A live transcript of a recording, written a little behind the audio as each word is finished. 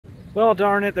Well,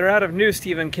 darn it, they're out of new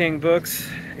Stephen King books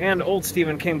and old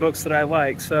Stephen King books that I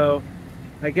like, so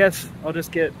I guess I'll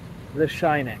just get The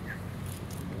Shining.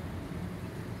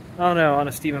 I don't know, on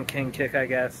a Stephen King kick, I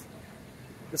guess.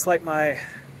 Just like my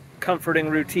comforting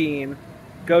routine,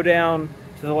 go down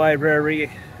to the library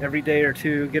every day or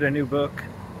two, get a new book.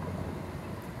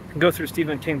 I can go through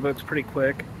Stephen King books pretty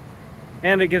quick.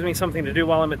 And it gives me something to do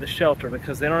while I'm at the shelter,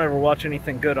 because they don't ever watch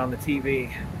anything good on the TV.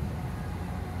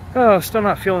 Oh, still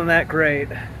not feeling that great.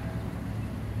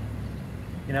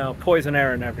 You know, poison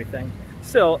air and everything.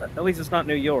 Still, at least it's not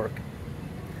New York.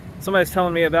 Somebody's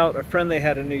telling me about a friend they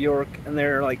had in New York, and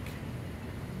they're like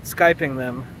Skyping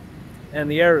them,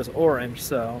 and the air is orange,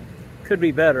 so could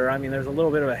be better. I mean, there's a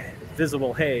little bit of a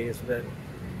visible haze, but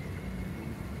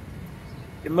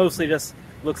it mostly just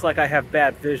looks like I have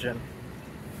bad vision.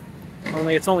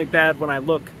 Only it's only bad when I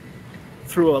look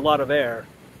through a lot of air.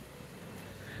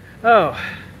 Oh.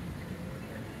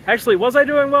 Actually, was I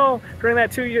doing well during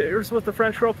that 2 years with the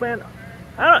French Roll Plan?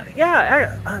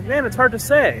 Man, it's hard to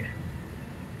say.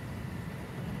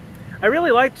 I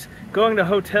really liked going to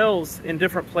hotels in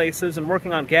different places and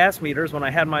working on gas meters when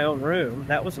I had my own room.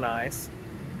 That was nice.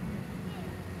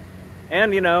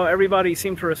 And, you know, everybody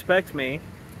seemed to respect me,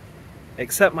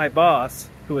 except my boss,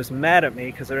 who was mad at me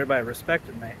because everybody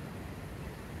respected me.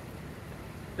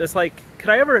 It's like, could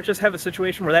I ever just have a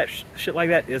situation where that shit like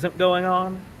that isn't going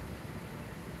on?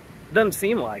 It doesn't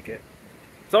seem like it.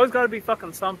 It's always got to be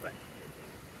fucking something.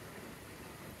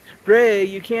 Bray,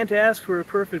 you can't ask for a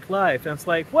perfect life. And it's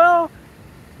like, well,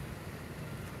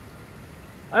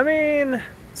 I mean,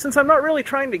 since I'm not really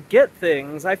trying to get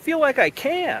things, I feel like I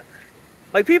can.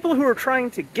 Like, people who are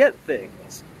trying to get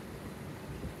things,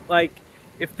 like,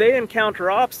 if they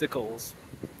encounter obstacles,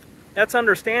 that's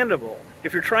understandable.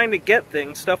 If you're trying to get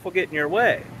things, stuff will get in your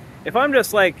way. If I'm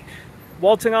just, like,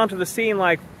 waltzing onto the scene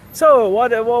like, so,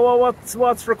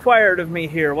 what's required of me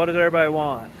here? What does everybody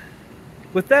want?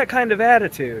 With that kind of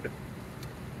attitude,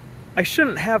 I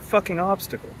shouldn't have fucking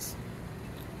obstacles.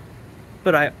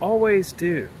 But I always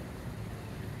do.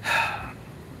 I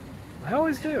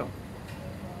always do.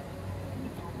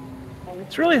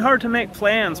 It's really hard to make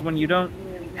plans when you don't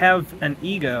have an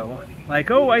ego. Like,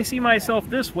 oh, I see myself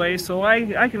this way, so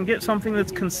I can get something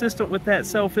that's consistent with that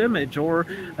self-image, or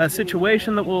a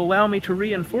situation that will allow me to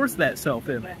reinforce that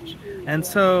self-image. And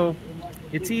so,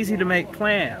 it's easy to make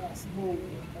plans.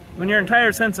 When your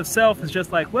entire sense of self is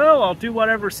just like, well, I'll do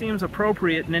whatever seems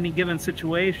appropriate in any given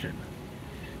situation.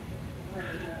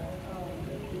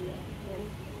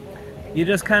 You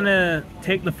just kind of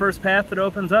take the first path that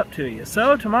opens up to you.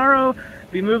 So, tomorrow,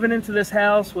 be moving into this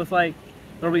house with, like,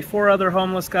 there'll be 4 other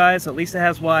homeless guys. At least it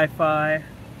has Wi-Fi.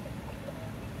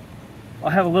 I'll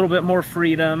have a little bit more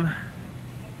freedom.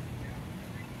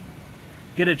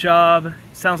 Get a job.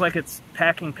 Sounds like it's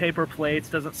packing paper plates.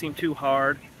 Doesn't seem too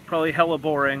hard. Probably hella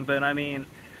boring, but I mean,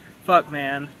 fuck,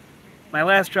 man. My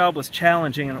last job was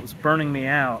challenging and it was burning me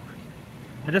out.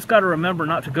 I just gotta remember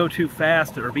not to go too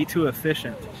fast or be too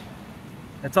efficient.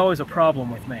 That's always a problem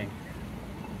with me.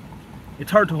 It's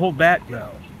hard to hold back,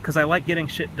 though, because I like getting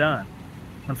shit done.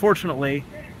 Unfortunately,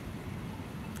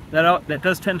 that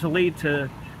does tend to lead to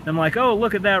them like, oh,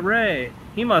 look at that Ray.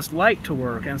 He must like to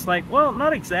work. And it's like, well,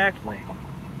 not exactly.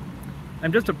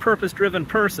 I'm just a purpose-driven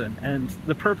person, and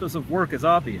the purpose of work is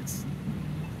obvious.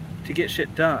 To get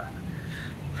shit done.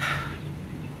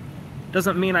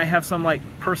 Doesn't mean I have some, like,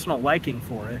 personal liking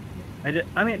for it.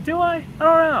 I mean, do I? I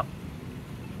don't know.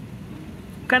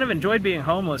 Kind of enjoyed being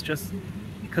homeless just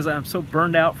because I'm so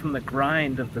burned out from the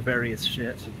grind of the various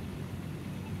shit.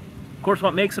 Of course,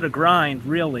 what makes it a grind,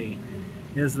 really,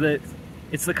 is that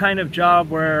it's the kind of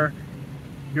job where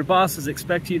your bosses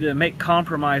expect you to make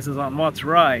compromises on what's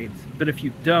right, but if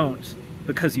you don't,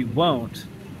 because you won't,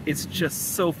 it's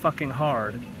just so fucking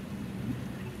hard.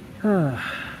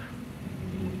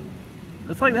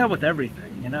 It's like that with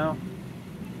everything, you know?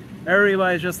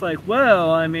 Everybody's just like,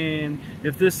 well, I mean,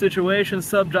 if this situation's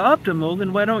suboptimal,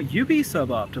 then why don't you be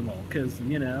suboptimal? Because,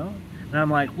 you know? And I'm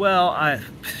like, well,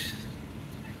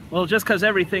 just because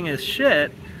everything is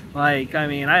shit, like, I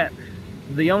mean,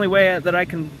 the only way that I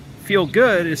can feel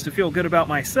good is to feel good about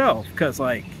myself. Because,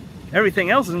 like, everything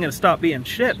else isn't going to stop being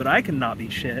shit, but I can not be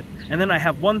shit. And then I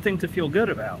have one thing to feel good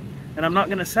about. And I'm not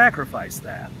going to sacrifice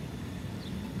that.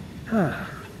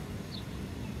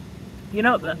 You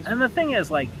know, and the thing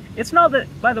is, like, it's not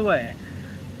that, by the way,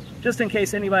 just in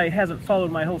case anybody hasn't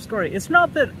followed my whole story, it's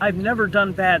not that I've never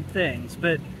done bad things,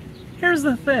 but here's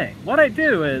the thing. What I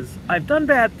do is, I've done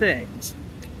bad things,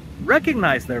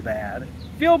 recognize they're bad,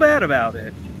 feel bad about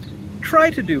it, try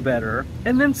to do better,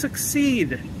 and then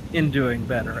succeed in doing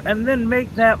better, and then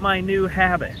make that my new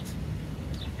habit.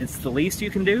 It's the least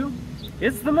you can do.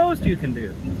 It's the most you can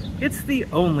do. It's the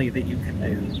only that you can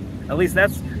do. At least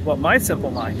that's what my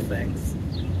simple mind thinks.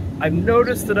 I've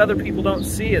noticed that other people don't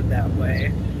see it that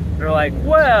way. They're like,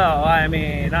 well, I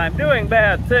mean, I'm doing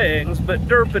bad things, but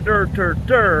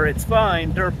derp-a-dur-dur-dur, it's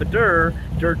fine,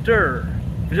 derp-a-dur-dur-dur.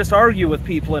 If I just argue with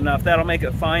people enough, that'll make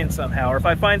it fine somehow. Or if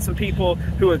I find some people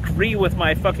who agree with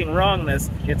my fucking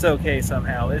wrongness, it's okay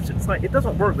somehow. It's just like, it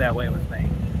doesn't work that way with me.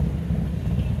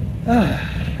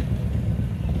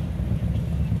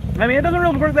 I mean, it doesn't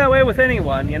really work that way with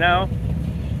anyone, you know?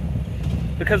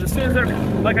 Because as soon as they're,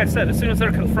 like I said, as soon as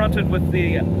they're confronted with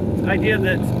the idea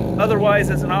that otherwise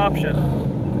is an option,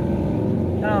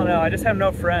 I don't know, I just have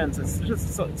no friends. It's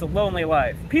just, it's a lonely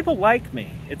life. People like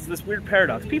me. It's this weird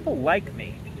paradox. People like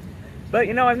me. But,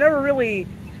 you know, I've never really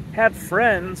had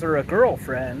friends or a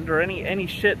girlfriend or any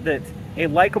shit that a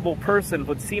likable person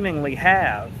would seemingly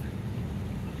have.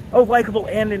 Oh, likable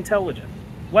and intelligent.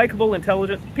 Likable,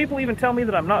 intelligent. People even tell me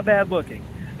that I'm not bad looking.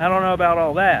 I don't know about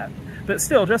all that. But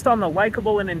still, just on the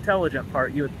likable and intelligent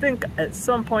part, you would think at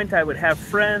some point I would have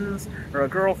friends or a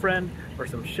girlfriend or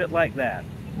some shit like that.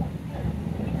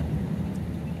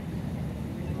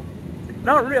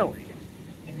 Not really.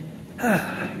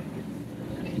 I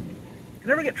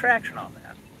never get traction on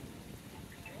that.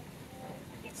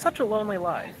 It's such a lonely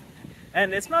life.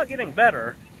 And it's not getting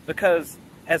better because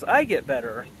as I get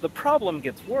better, the problem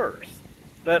gets worse.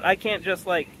 But I can't just,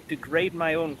 like, degrade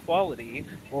my own quality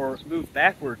or move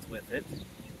backwards with it.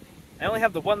 I only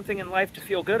have the one thing in life to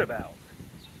feel good about.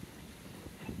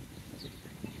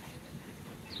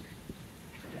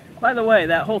 By the way,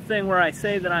 that whole thing where I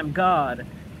say that I'm God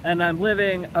and I'm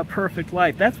living a perfect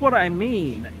life, that's what I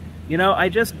mean. You know, I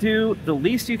just do the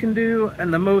least you can do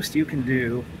and the most you can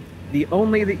do, the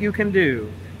only that you can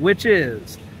do, which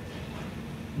is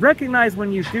recognize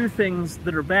when you do things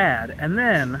that are bad and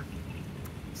then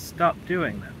stop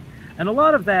doing them. And a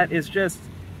lot of that is just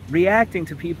reacting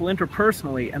to people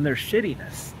interpersonally and their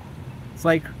shittiness. It's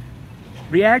like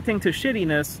reacting to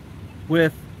shittiness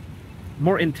with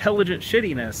more intelligent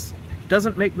shittiness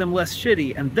doesn't make them less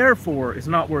shitty and therefore is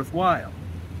not worthwhile.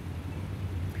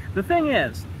 The thing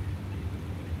is,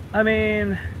 I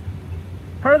mean,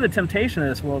 part of the temptation of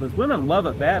this world is women love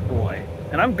a bad boy,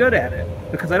 and I'm good at it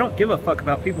because I don't give a fuck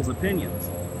about people's opinions.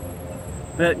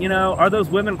 But, you know, are those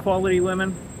women quality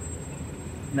women?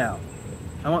 No.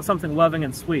 I want something loving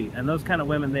and sweet, and those kind of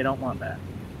women, they don't want that.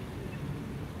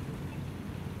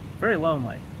 Very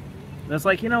lonely. And it's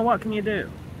like, you know, what can you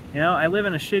do? You know, I live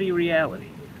in a shitty reality.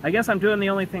 I guess I'm doing the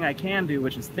only thing I can do,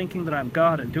 which is thinking that I'm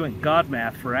God and doing God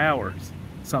math for hours,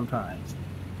 sometimes.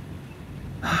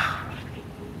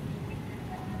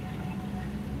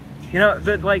 You know,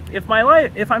 but like, if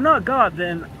I'm not God,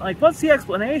 then, like, what's the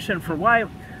explanation for why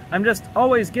I'm just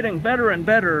always getting better and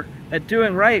better at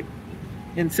doing right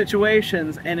in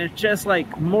situations, and it's just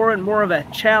like more and more of a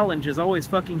challenge is always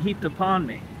fucking heaped upon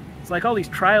me. It's like all these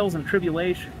trials and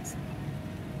tribulations.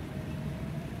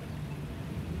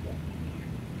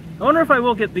 I wonder if I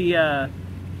will get the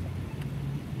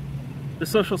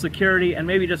Social Security and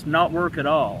maybe just not work at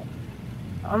all.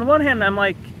 On the one hand, I'm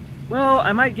like, well,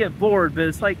 I might get bored, but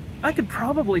it's like, I could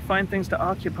probably find things to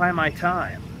occupy my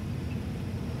time.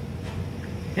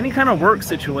 Any kind of work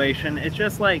situation, it's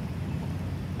just like,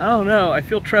 I don't know, I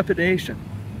feel trepidation.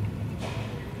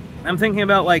 I'm thinking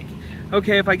about, like,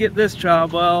 okay, if I get this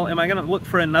job, well, am I going to look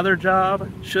for another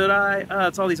job? Should I?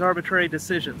 It's all these arbitrary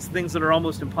decisions, things that are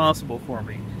almost impossible for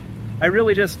me. I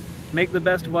really just make the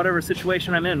best of whatever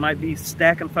situation I'm in. Might be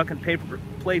stacking fucking paper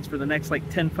plates for the next, like,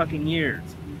 10 fucking years.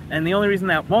 And the only reason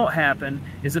that won't happen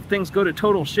is if things go to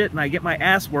total shit and I get my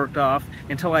ass worked off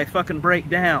until I fucking break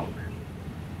down.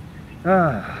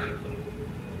 I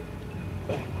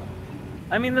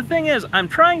mean, the thing is, I'm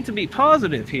trying to be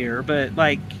positive here, but,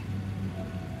 like,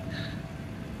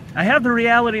 I have the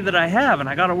reality that I have, and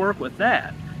I gotta work with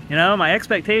that. You know, my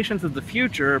expectations of the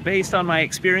future are based on my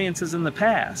experiences in the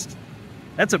past.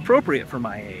 That's appropriate for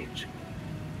my age.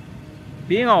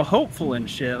 Being all hopeful and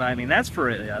shit, I mean, that's for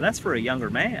a younger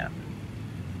man.